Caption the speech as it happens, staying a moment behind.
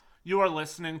You are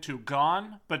listening to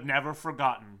Gone But Never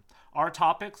Forgotten. Our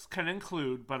topics can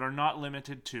include, but are not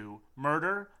limited to,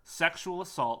 murder, sexual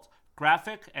assault,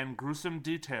 graphic and gruesome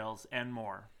details, and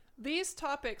more. These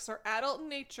topics are adult in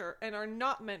nature and are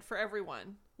not meant for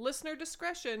everyone. Listener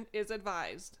discretion is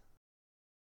advised.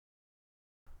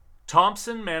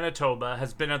 Thompson, Manitoba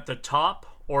has been at the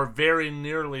top, or very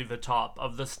nearly the top,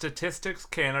 of the Statistics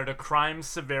Canada Crime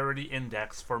Severity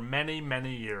Index for many,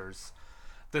 many years.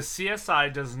 The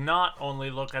CSI does not only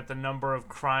look at the number of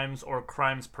crimes or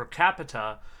crimes per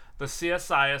capita, the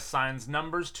CSI assigns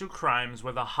numbers to crimes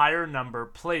with a higher number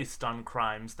placed on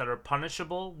crimes that are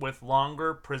punishable with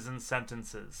longer prison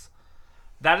sentences.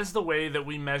 That is the way that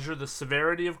we measure the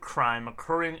severity of crime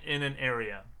occurring in an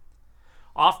area.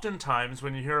 Oftentimes,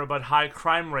 when you hear about high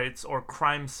crime rates or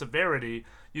crime severity,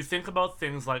 you think about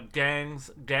things like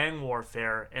gangs, gang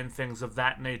warfare, and things of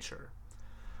that nature.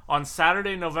 On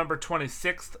Saturday, November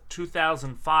 26,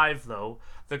 2005, though,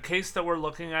 the case that we're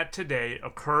looking at today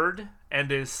occurred and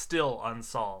is still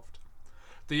unsolved.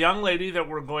 The young lady that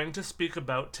we're going to speak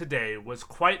about today was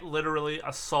quite literally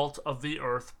a salt of the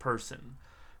earth person.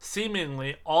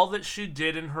 Seemingly, all that she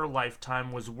did in her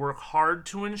lifetime was work hard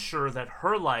to ensure that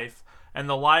her life and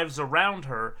the lives around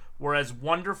her were as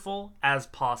wonderful as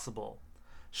possible.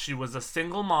 She was a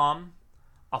single mom,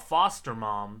 a foster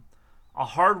mom, a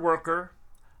hard worker,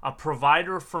 a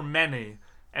provider for many,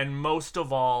 and most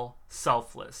of all,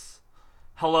 selfless.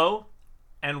 Hello,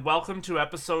 and welcome to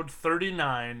episode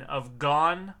 39 of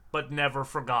Gone But Never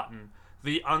Forgotten,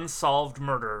 the unsolved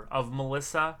murder of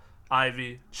Melissa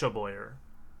Ivy Chaboyer.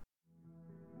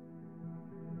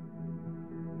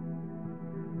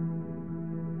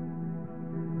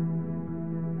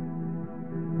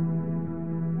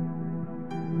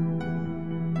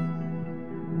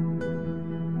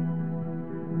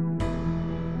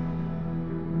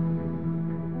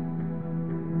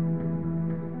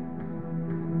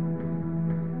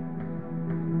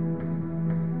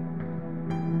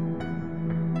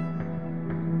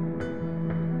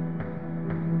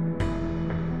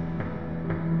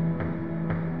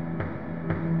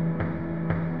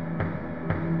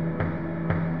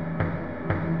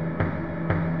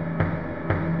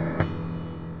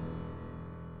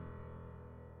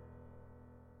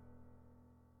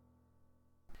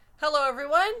 Hello,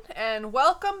 everyone, and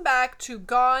welcome back to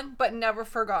Gone But Never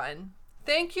Forgotten.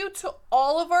 Thank you to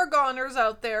all of our goners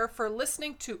out there for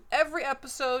listening to every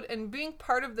episode and being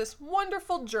part of this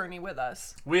wonderful journey with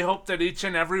us. We hope that each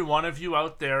and every one of you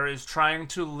out there is trying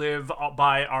to live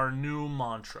by our new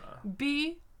mantra.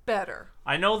 Be better.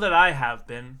 I know that I have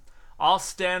been. I'll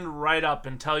stand right up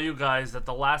and tell you guys that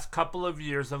the last couple of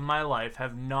years of my life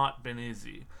have not been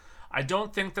easy. I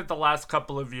don't think that the last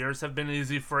couple of years have been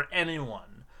easy for anyone.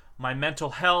 My mental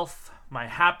health, my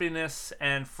happiness,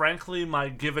 and frankly my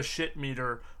give-a-shit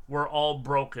meter were all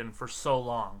broken for so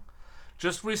long.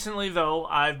 Just recently, though,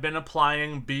 I've been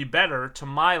applying Be Better to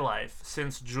my life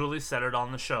since Julie said it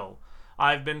on the show.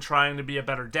 I've been trying to be a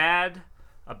better dad,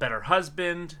 a better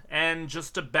husband, and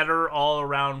just a better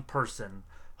all-around person.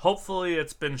 Hopefully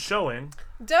it's been showing.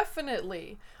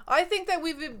 Definitely. I think that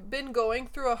we've been going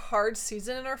through a hard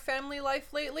season in our family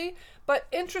life lately, but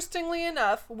interestingly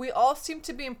enough, we all seem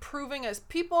to be improving as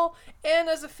people and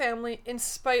as a family in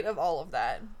spite of all of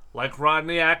that. Like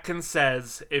Rodney Atkins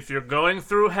says, if you're going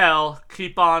through hell,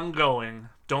 keep on going.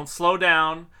 Don't slow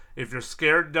down. If you're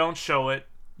scared, don't show it.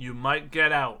 You might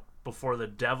get out before the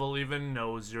devil even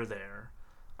knows you're there.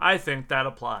 I think that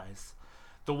applies.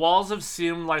 The walls have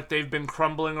seemed like they've been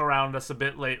crumbling around us a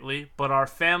bit lately, but our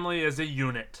family is a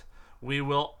unit. We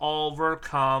will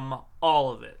overcome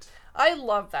all of it. I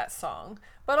love that song.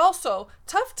 But also,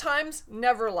 tough times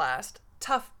never last.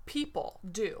 Tough people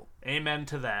do. Amen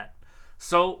to that.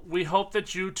 So, we hope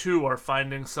that you too are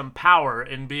finding some power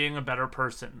in being a better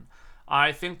person.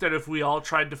 I think that if we all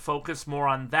tried to focus more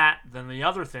on that than the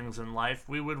other things in life,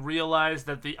 we would realize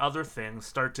that the other things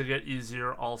start to get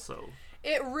easier also.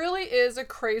 It really is a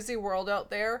crazy world out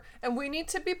there, and we need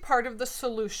to be part of the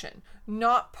solution,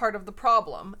 not part of the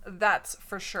problem, that's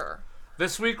for sure.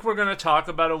 This week we're going to talk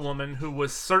about a woman who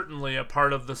was certainly a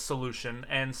part of the solution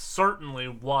and certainly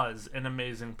was an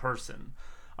amazing person.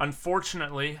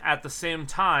 Unfortunately, at the same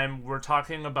time, we're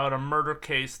talking about a murder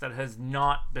case that has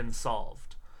not been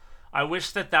solved. I wish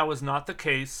that that was not the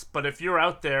case, but if you're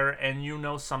out there and you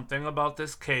know something about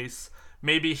this case,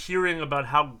 maybe hearing about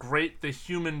how great the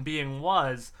human being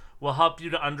was will help you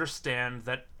to understand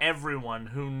that everyone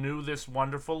who knew this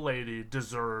wonderful lady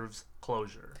deserves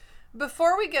closure.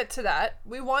 Before we get to that,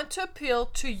 we want to appeal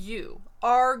to you,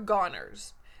 our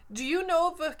goners. Do you know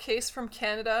of a case from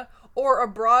Canada, or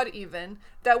abroad even,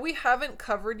 that we haven't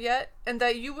covered yet and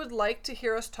that you would like to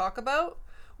hear us talk about?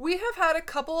 We have had a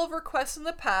couple of requests in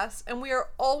the past, and we are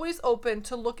always open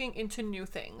to looking into new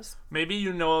things. Maybe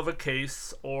you know of a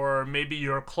case, or maybe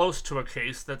you're close to a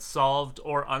case that's solved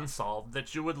or unsolved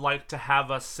that you would like to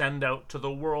have us send out to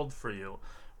the world for you.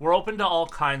 We're open to all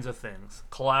kinds of things: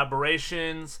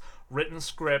 collaborations, written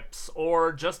scripts,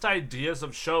 or just ideas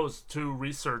of shows to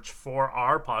research for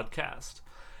our podcast.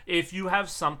 If you have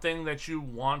something that you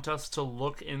want us to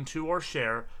look into or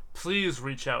share, please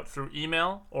reach out through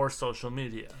email or social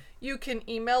media. You can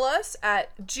email us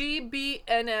at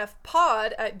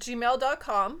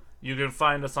gbnfpod@gmail.com. You can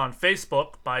find us on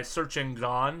Facebook by searching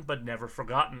Gone But Never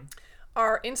Forgotten.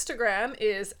 Our Instagram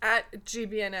is at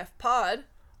gbnfpod.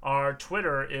 Our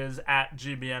Twitter is at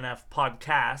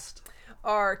GBNFpodcast.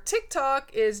 Our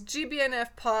TikTok is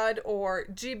gbnfpod or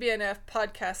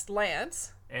gbnfpodcast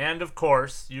Lance. And of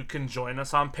course, you can join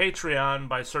us on Patreon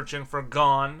by searching for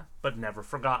Gone But Never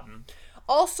Forgotten.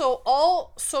 Also,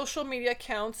 all social media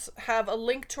accounts have a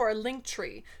link to our link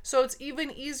tree, so it's even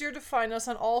easier to find us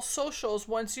on all socials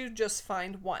once you just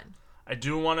find one. I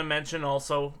do want to mention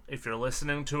also, if you're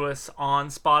listening to us on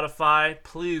Spotify,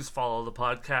 please follow the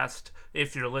podcast.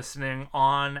 If you're listening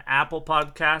on Apple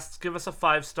Podcasts, give us a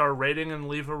 5-star rating and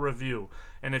leave a review.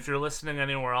 And if you're listening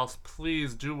anywhere else,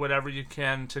 please do whatever you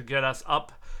can to get us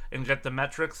up and get the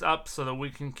metrics up so that we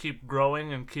can keep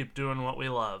growing and keep doing what we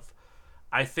love.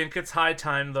 I think it's high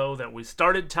time, though, that we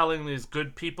started telling these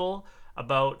good people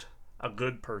about a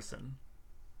good person.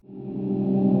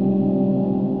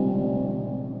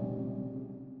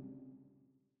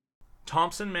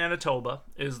 Thompson, Manitoba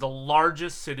is the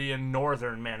largest city in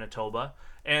northern Manitoba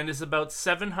and is about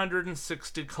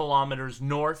 760 kilometers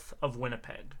north of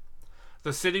Winnipeg.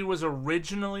 The city was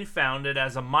originally founded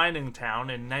as a mining town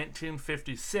in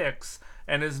 1956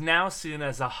 and is now seen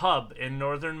as a hub in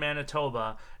northern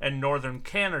Manitoba and northern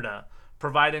Canada,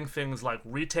 providing things like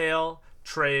retail,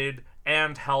 trade,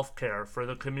 and healthcare for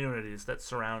the communities that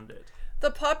surround it. The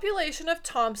population of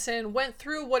Thompson went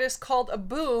through what is called a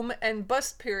boom and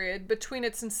bust period between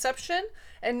its inception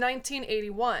and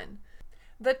 1981.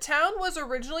 The town was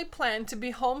originally planned to be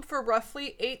home for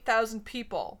roughly 8,000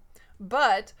 people,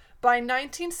 but by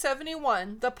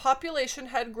 1971, the population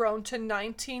had grown to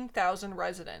 19,000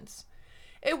 residents.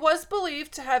 It was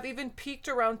believed to have even peaked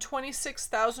around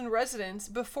 26,000 residents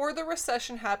before the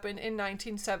recession happened in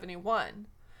 1971.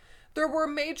 There were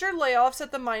major layoffs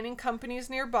at the mining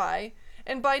companies nearby,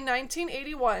 and by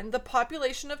 1981, the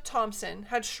population of Thompson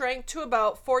had shrank to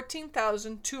about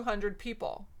 14,200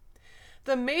 people.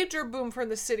 The major boom for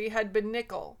the city had been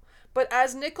nickel, but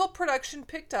as nickel production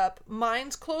picked up,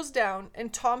 mines closed down,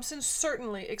 and Thompson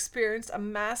certainly experienced a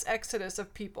mass exodus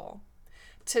of people.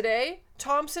 Today,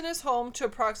 Thompson is home to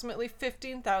approximately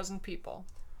 15,000 people.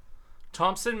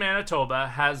 Thompson, Manitoba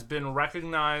has been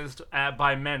recognized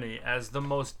by many as the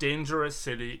most dangerous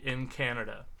city in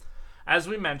Canada. As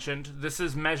we mentioned, this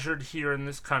is measured here in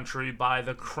this country by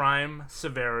the Crime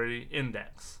Severity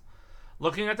Index.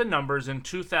 Looking at the numbers in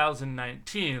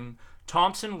 2019,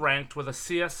 Thompson ranked with a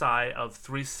CSI of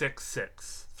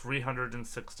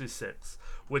 366,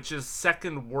 which is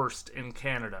second worst in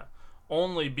Canada,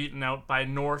 only beaten out by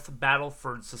North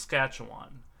Battleford,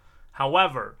 Saskatchewan.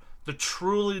 However, the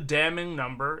truly damning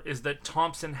number is that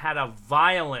Thompson had a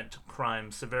violent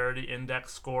crime severity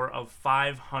index score of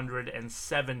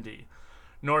 570.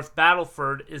 North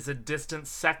Battleford is a distant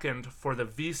second for the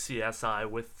VCSI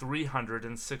with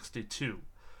 362.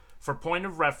 For point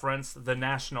of reference, the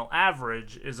national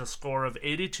average is a score of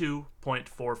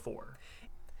 82.44.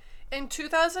 In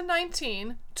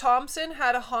 2019, Thompson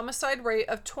had a homicide rate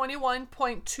of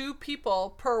 21.2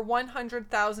 people per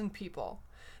 100,000 people.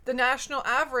 The national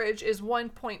average is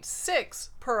 1.6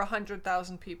 per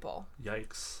 100,000 people.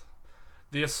 Yikes.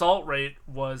 The assault rate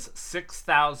was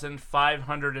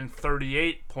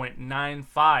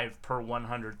 6,538.95 per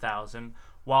 100,000,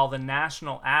 while the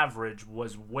national average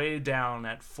was way down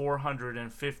at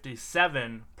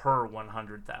 457 per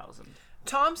 100,000.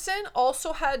 Thompson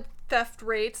also had theft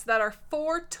rates that are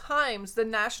 4 times the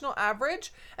national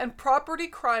average, and property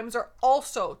crimes are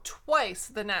also twice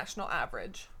the national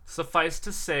average. Suffice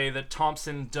to say that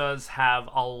Thompson does have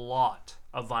a lot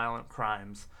of violent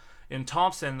crimes. In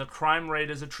Thompson, the crime rate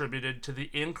is attributed to the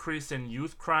increase in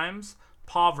youth crimes,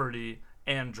 poverty,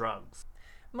 and drugs.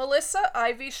 Melissa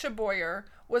Ivy Chaboyer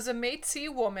was a Métis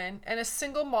woman and a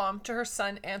single mom to her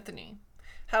son Anthony.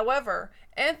 However,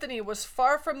 Anthony was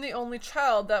far from the only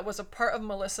child that was a part of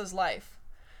Melissa's life.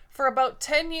 For about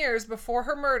 10 years before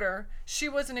her murder, she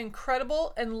was an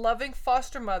incredible and loving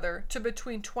foster mother to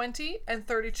between 20 and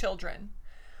 30 children.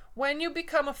 When you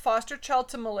become a foster child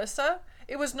to Melissa,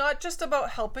 it was not just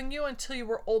about helping you until you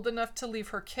were old enough to leave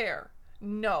her care.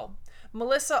 No.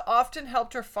 Melissa often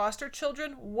helped her foster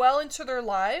children well into their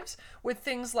lives with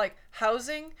things like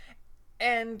housing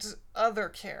and other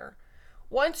care.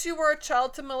 Once you were a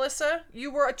child to Melissa,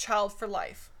 you were a child for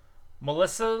life.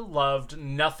 Melissa loved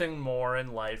nothing more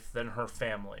in life than her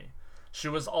family. She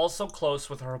was also close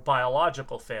with her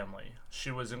biological family. She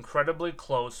was incredibly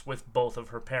close with both of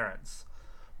her parents.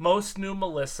 Most knew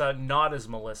Melissa not as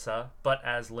Melissa, but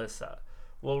as Lissa.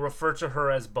 We'll refer to her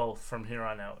as both from here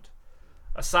on out.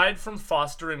 Aside from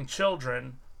fostering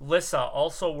children, Lissa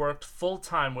also worked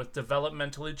full-time with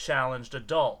developmentally challenged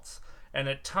adults, and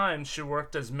at times she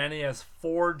worked as many as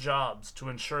 4 jobs to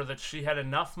ensure that she had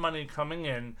enough money coming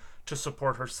in to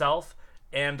support herself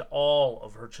and all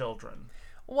of her children.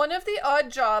 One of the odd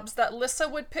jobs that Lissa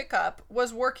would pick up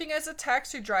was working as a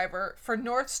taxi driver for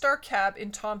North Star Cab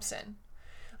in Thompson.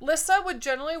 Lissa would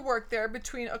generally work there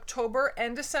between October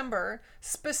and December,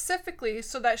 specifically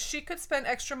so that she could spend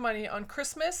extra money on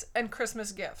Christmas and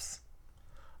Christmas gifts.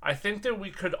 I think that we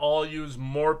could all use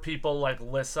more people like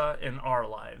Lissa in our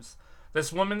lives.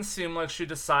 This woman seemed like she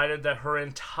decided that her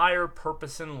entire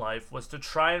purpose in life was to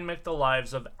try and make the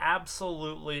lives of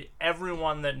absolutely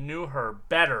everyone that knew her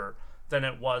better than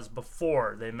it was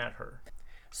before they met her.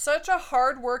 Such a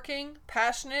hard-working,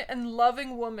 passionate, and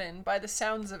loving woman by the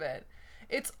sounds of it.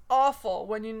 It's awful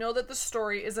when you know that the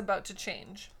story is about to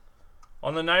change.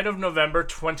 On the night of November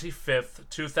 25th,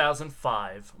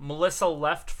 2005, Melissa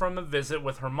left from a visit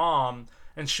with her mom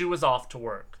and she was off to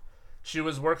work. She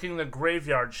was working the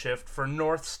graveyard shift for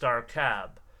North Star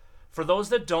Cab. For those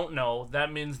that don't know,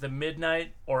 that means the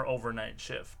midnight or overnight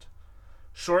shift.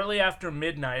 Shortly after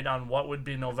midnight on what would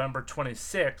be November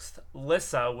 26th,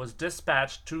 Lissa was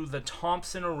dispatched to the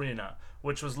Thompson Arena,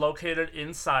 which was located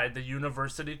inside the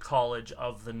University College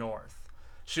of the North.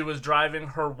 She was driving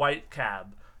her white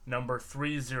cab, number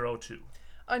 302.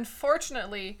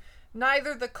 Unfortunately,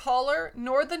 neither the caller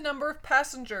nor the number of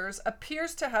passengers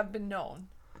appears to have been known.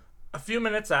 A few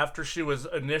minutes after she was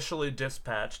initially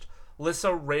dispatched,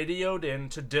 Lissa radioed in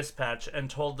to dispatch and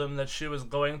told them that she was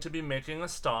going to be making a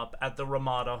stop at the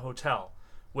Ramada Hotel,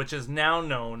 which is now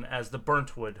known as the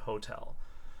Burntwood Hotel.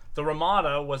 The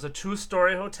Ramada was a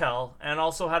 2-story hotel and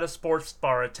also had a sports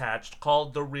bar attached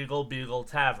called the Regal Beagle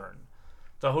Tavern.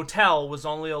 The hotel was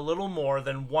only a little more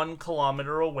than 1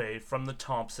 kilometer away from the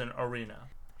Thompson Arena.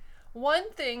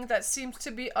 One thing that seems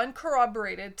to be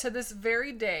uncorroborated to this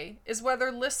very day is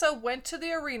whether Lissa went to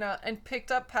the arena and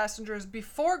picked up passengers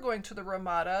before going to the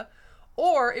Ramada,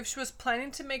 or if she was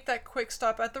planning to make that quick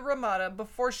stop at the Ramada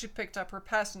before she picked up her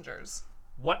passengers.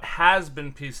 What has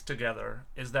been pieced together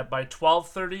is that by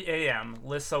 12:30 a.m.,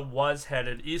 Lissa was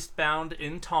headed eastbound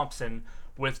in Thompson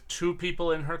with 2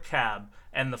 people in her cab,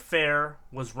 and the fare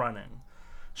was running.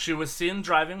 She was seen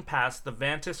driving past the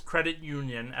Vantis Credit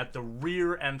Union at the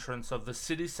rear entrance of the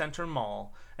City Center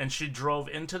Mall, and she drove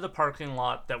into the parking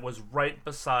lot that was right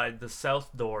beside the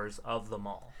south doors of the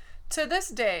mall. To this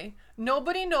day,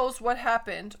 nobody knows what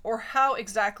happened or how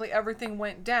exactly everything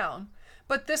went down,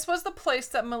 but this was the place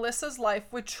that Melissa's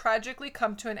life would tragically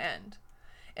come to an end.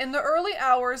 In the early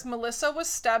hours, Melissa was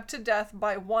stabbed to death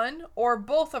by one or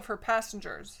both of her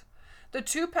passengers. The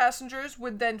 2 passengers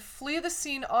would then flee the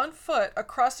scene on foot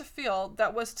across a field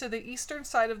that was to the eastern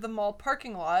side of the mall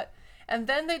parking lot, and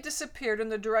then they disappeared in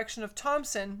the direction of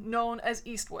Thompson, known as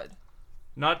Eastwood.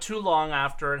 Not too long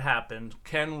after it happened,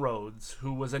 Ken Rhodes,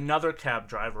 who was another cab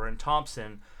driver in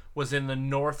Thompson, was in the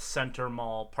North Center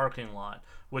Mall parking lot,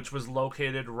 which was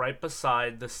located right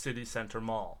beside the City Center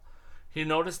Mall. He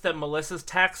noticed that Melissa's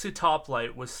taxi top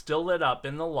light was still lit up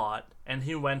in the lot, and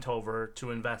he went over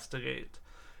to investigate.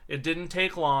 It didn't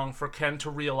take long for Ken to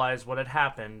realize what had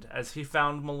happened as he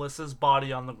found Melissa's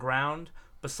body on the ground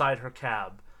beside her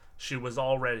cab. She was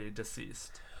already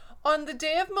deceased. On the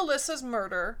day of Melissa's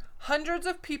murder, hundreds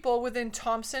of people within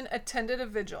Thompson attended a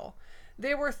vigil.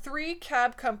 There were 3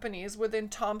 cab companies within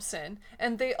Thompson,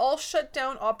 and they all shut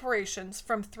down operations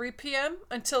from 3 p.m.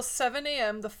 until 7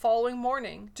 a.m. the following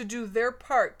morning to do their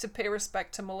part to pay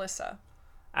respect to Melissa.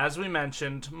 As we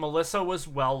mentioned, Melissa was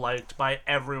well liked by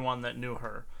everyone that knew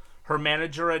her. Her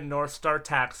manager at North Star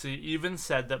Taxi even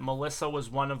said that Melissa was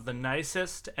one of the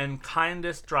nicest and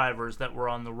kindest drivers that were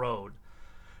on the road.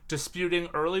 Disputing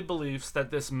early beliefs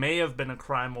that this may have been a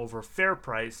crime over fare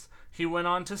price, he went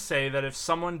on to say that if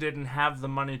someone didn't have the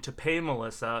money to pay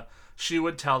Melissa, she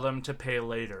would tell them to pay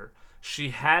later. She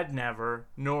had never,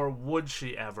 nor would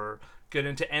she ever, get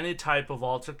into any type of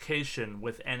altercation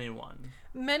with anyone.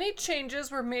 Many changes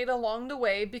were made along the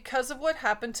way because of what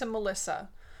happened to Melissa,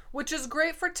 which is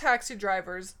great for taxi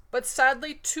drivers, but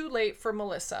sadly too late for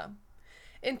Melissa.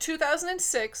 In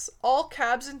 2006, all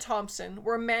cabs in Thompson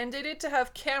were mandated to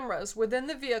have cameras within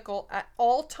the vehicle at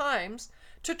all times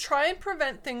to try and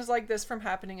prevent things like this from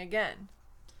happening again.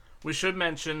 We should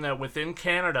mention that within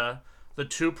Canada, the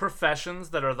two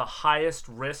professions that are the highest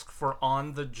risk for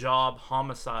on-the-job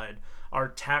homicide are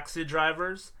taxi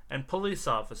drivers and police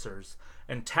officers.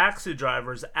 And taxi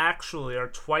drivers actually are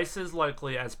twice as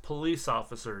likely as police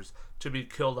officers to be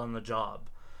killed on the job.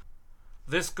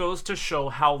 This goes to show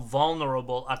how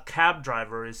vulnerable a cab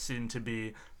driver is seen to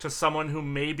be to someone who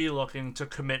may be looking to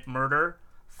commit murder,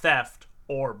 theft,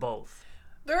 or both.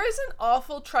 There is an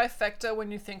awful trifecta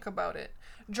when you think about it.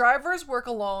 Drivers work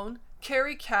alone,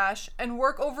 carry cash, and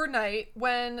work overnight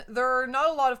when there are not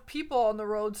a lot of people on the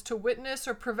roads to witness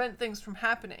or prevent things from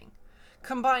happening.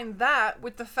 Combine that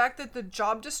with the fact that the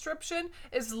job description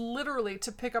is literally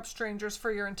to pick up strangers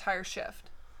for your entire shift.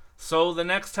 So the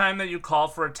next time that you call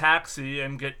for a taxi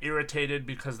and get irritated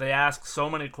because they ask so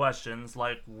many questions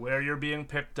like where you're being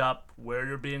picked up, where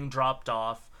you're being dropped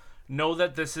off, know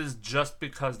that this is just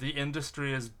because the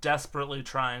industry is desperately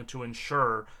trying to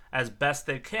ensure, as best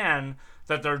they can,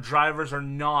 that their drivers are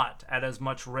not at as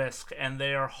much risk, and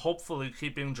they are hopefully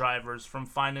keeping drivers from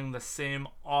finding the same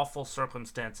awful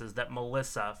circumstances that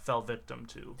Melissa fell victim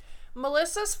to.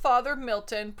 Melissa's father,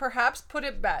 Milton, perhaps put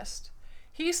it best.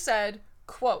 He said,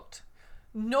 quote,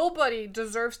 "Nobody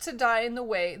deserves to die in the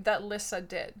way that Lissa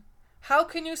did. How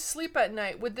can you sleep at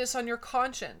night with this on your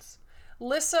conscience?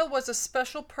 Lissa was a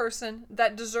special person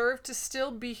that deserved to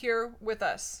still be here with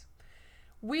us.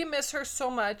 We miss her so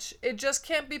much, it just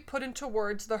can't be put into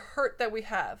words the hurt that we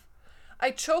have. I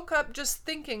choke up just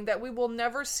thinking that we will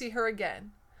never see her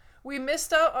again. We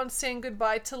missed out on saying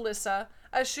goodbye to Lissa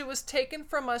as she was taken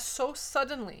from us so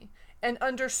suddenly and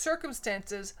under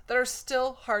circumstances that are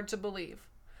still hard to believe.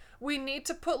 We need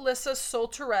to put Lissa's soul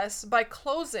to rest by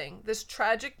closing this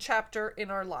tragic chapter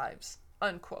in our lives."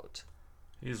 Unquote.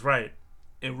 He's right.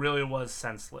 It really was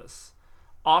senseless.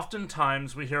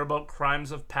 Oftentimes, we hear about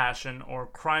crimes of passion or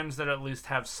crimes that at least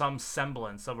have some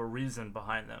semblance of a reason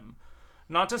behind them.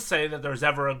 Not to say that there's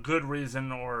ever a good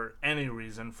reason or any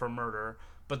reason for murder,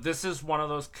 but this is one of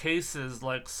those cases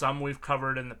like some we've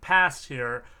covered in the past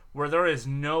here where there is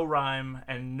no rhyme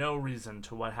and no reason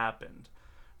to what happened.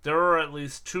 There are at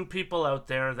least two people out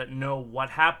there that know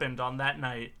what happened on that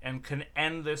night and can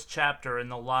end this chapter in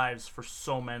the lives for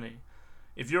so many.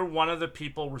 If you're one of the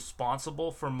people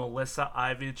responsible for Melissa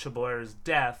Ivy Chaboyer's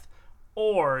death,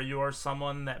 or you are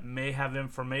someone that may have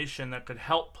information that could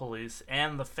help police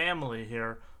and the family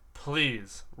here,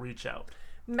 please reach out.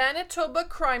 Manitoba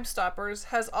Crime Stoppers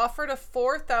has offered a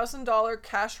 $4,000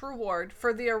 cash reward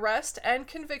for the arrest and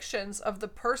convictions of the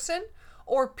person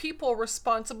or people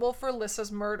responsible for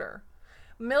Lissa's murder.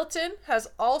 Milton has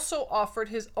also offered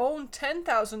his own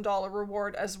 $10,000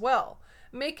 reward as well,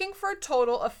 making for a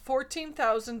total of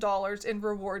 $14,000 in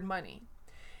reward money.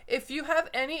 If you have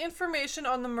any information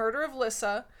on the murder of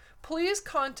Lissa, please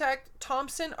contact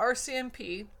Thompson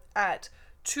RCMP at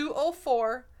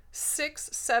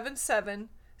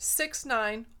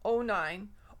 204-677-6909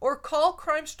 or call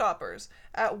Crime Stoppers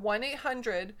at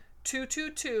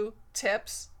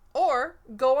 1-800-222-TIPS or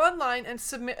go online and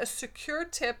submit a secure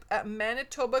tip at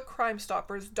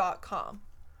manitobacrimestoppers.com.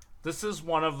 This is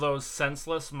one of those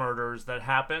senseless murders that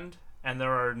happened and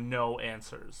there are no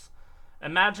answers.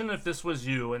 Imagine if this was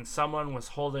you and someone was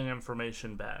holding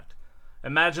information back.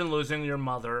 Imagine losing your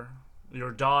mother,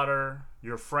 your daughter,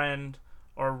 your friend,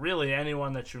 or really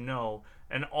anyone that you know,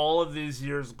 and all of these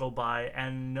years go by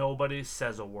and nobody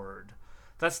says a word.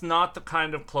 That's not the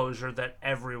kind of closure that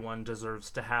everyone deserves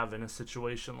to have in a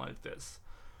situation like this.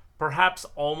 Perhaps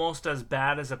almost as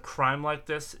bad as a crime like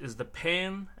this is the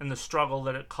pain and the struggle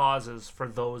that it causes for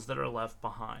those that are left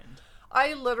behind.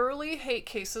 I literally hate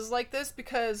cases like this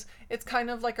because it's kind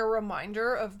of like a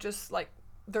reminder of just like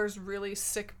there's really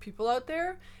sick people out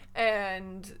there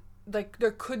and like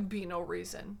there could be no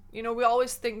reason. You know, we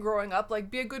always think growing up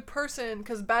like be a good person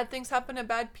because bad things happen to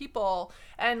bad people,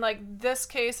 and like this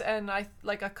case and I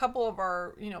like a couple of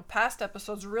our, you know, past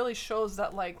episodes really shows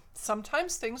that like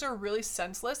sometimes things are really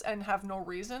senseless and have no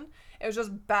reason. It was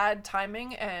just bad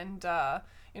timing and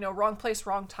you know, wrong place,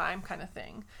 wrong time kind of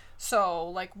thing. So,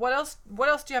 like, what else do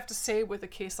you have to say with a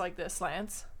case like this,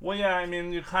 Lance? Well, yeah, I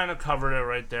mean, you kind of covered it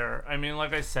right there. I mean,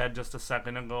 like I said just a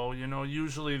second ago, you know,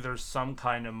 usually there's some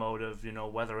kind of motive, you know,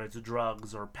 whether it's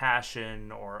drugs or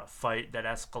passion or a fight that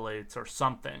escalates or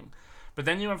something. But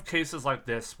then you have cases like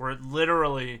this where it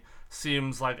literally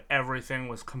seems like everything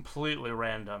was completely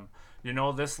random. You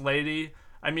know, this lady,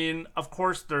 I mean, of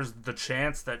course there's the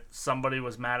chance that somebody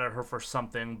was mad at her for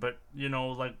something, but, you know,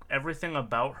 like, everything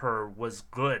about her was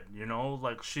good, you know?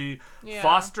 Like, she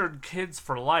fostered kids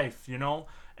for life, you know?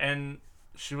 And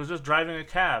she was just driving a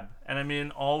cab. And, I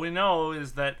mean, all we know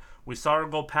is that we saw her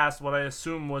go past what I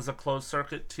assume was a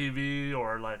closed-circuit TV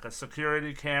or, like, a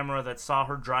security camera that saw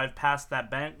her drive past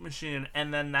that bank machine,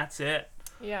 and then that's it.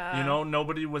 Yeah. You know,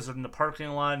 nobody was in the parking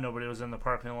lot. Nobody was in the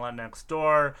parking lot next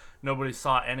door. Nobody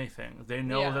saw anything. They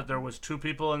know that there was two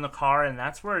people in the car, and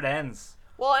that's where it ends.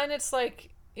 Well, and it's like,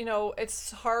 you know, it's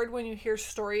hard when you hear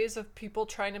stories of people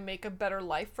trying to make a better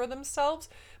life for themselves,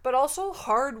 but also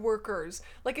hard workers.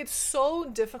 Like, it's so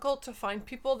difficult to find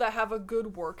people that have a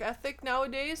good work ethic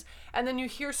nowadays, and then you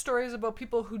hear stories about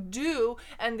people who do,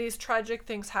 and these tragic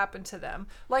things happen to them.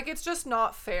 Like, it's just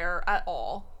not fair at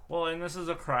all. Well, and this is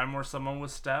a crime where someone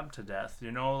was stabbed to death, you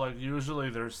know? Like, usually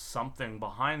there's something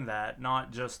behind that,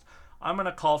 not just, I'm going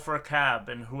to call for a cab,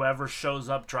 and whoever shows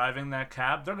up driving that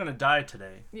cab, they're going to die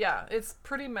today. Yeah, it's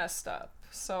pretty messed up.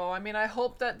 So, I mean, I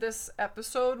hope that this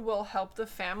episode will help the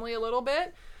family a little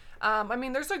bit. I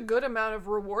mean, there's a good amount of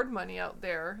reward money out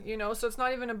there, you know, so it's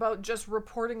not even about just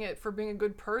reporting it for being a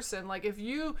good person. Like, if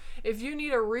you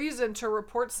need a reason to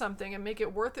report something and make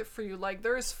it worth it for you, like,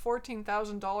 there's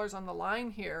 $14,000 on the line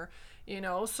here, you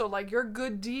know, so, like, your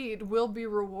good deed will be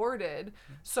rewarded.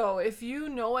 So if you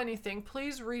know anything,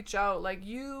 please reach out. Like,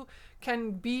 you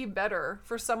can be better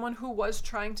for someone who was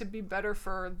trying to be better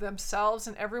for themselves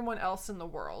and everyone else in the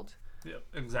world. Yep,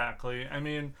 exactly. I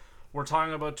mean, we're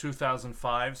talking about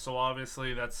 2005, so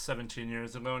obviously that's 17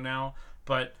 years ago now.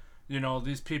 But, you know,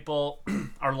 these people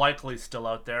are likely still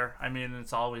out there. I mean,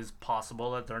 it's always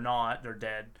possible that they're not. They're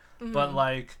dead. Mm-hmm. But,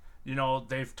 like, you know,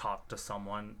 they've talked to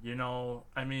someone. You know,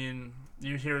 I mean,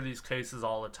 you hear these cases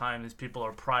all the time. These people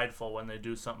are prideful when they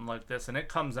do something like this, and it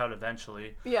comes out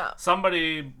eventually. Yeah.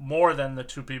 Somebody more than the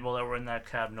two people that were in that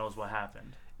cab knows what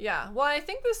happened. Yeah. Well, I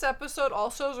think this episode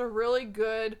also is a really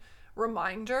good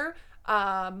reminder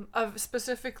of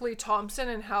specifically Thompson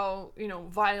and how, you know,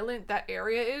 violent that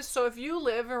area is. So if you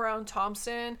live around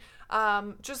Thompson,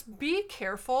 just be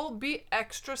careful, be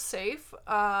extra safe,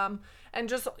 and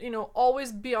just, you know,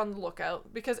 always be on the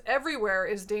lookout, because everywhere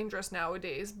is dangerous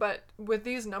nowadays. But with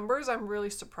these numbers, I'm really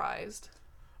surprised.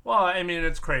 Well, I mean,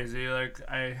 it's crazy. Like,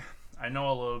 I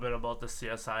know a little bit about the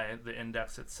CSI, the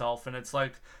index itself, and it's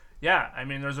like, yeah, I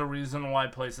mean, there's a reason why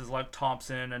places like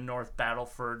Thompson and North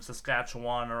Battleford,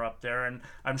 Saskatchewan are up there, and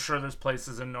I'm sure there's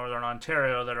places in Northern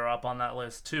Ontario that are up on that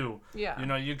list too. Yeah. You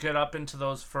know, you get up into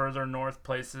those further north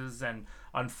places, and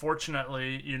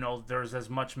unfortunately, you know, there's as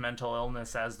much mental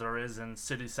illness as there is in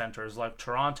city centers like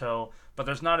Toronto, but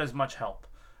there's not as much help.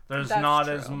 There's not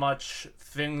as much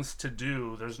things to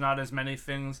do. There's not as many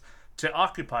things to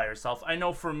occupy yourself. I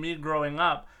know for me growing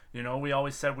up, you know, we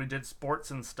always said we did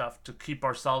sports and stuff to keep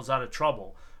ourselves out of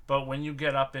trouble. But when you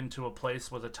get up into a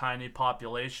place with a tiny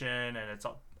population and it's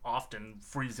often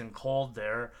freezing cold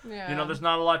there, you know, there's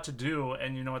not a lot to do.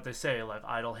 And you know what they say, like,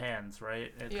 idle hands,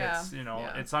 right? It's, you know,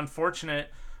 it's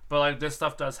unfortunate, but, like, this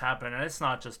stuff does happen. And it's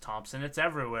not just Thompson, it's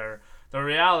everywhere. The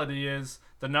reality is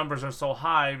the numbers are so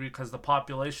high because the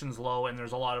population's low and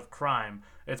there's a lot of crime.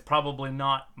 It's probably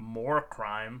not more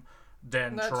crime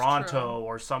than Toronto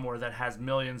or somewhere that has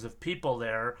millions of people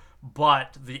there,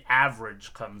 but the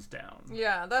average comes down.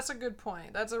 Yeah, that's a good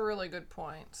point. That's a really good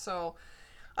point. So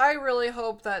I really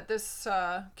hope that this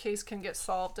case can get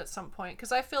solved at some point,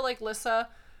 because I feel like Lissa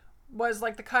was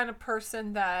like the kind of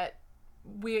person that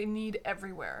we need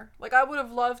everywhere. Like, I would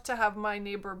have loved to have my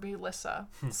neighbor be Lissa.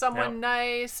 Someone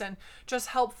nice and just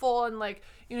helpful, and, like,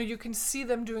 you know, you can see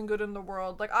them doing good in the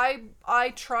world. Like, I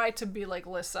try to be like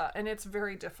Lissa, and it's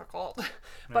very difficult.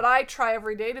 But I try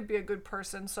every day to be a good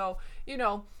person. So, you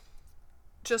know,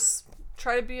 just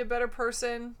try to be a better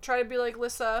person. Try to be like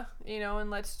Lissa, you know,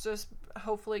 and let's just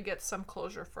hopefully get some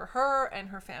closure for her and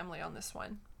her family on this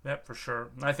one. Yep, for sure.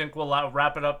 I think we'll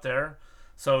wrap it up there.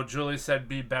 So Julie said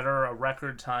be better, a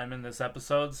record time in this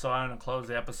episode. So I'm going to close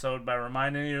the episode by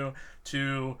reminding you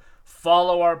to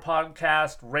follow our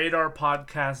podcast, rate our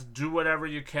podcast, do whatever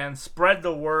you can, spread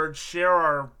the word, share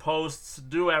our posts,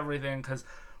 do everything, because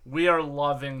we are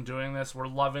loving doing this. We're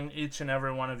loving each and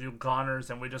every one of you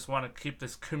goners, and we just want to keep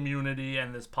this community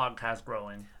and this podcast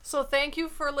growing. So thank you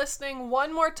for listening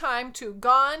one more time to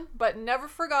Gone But Never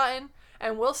Forgotten,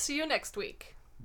 and we'll see you next week.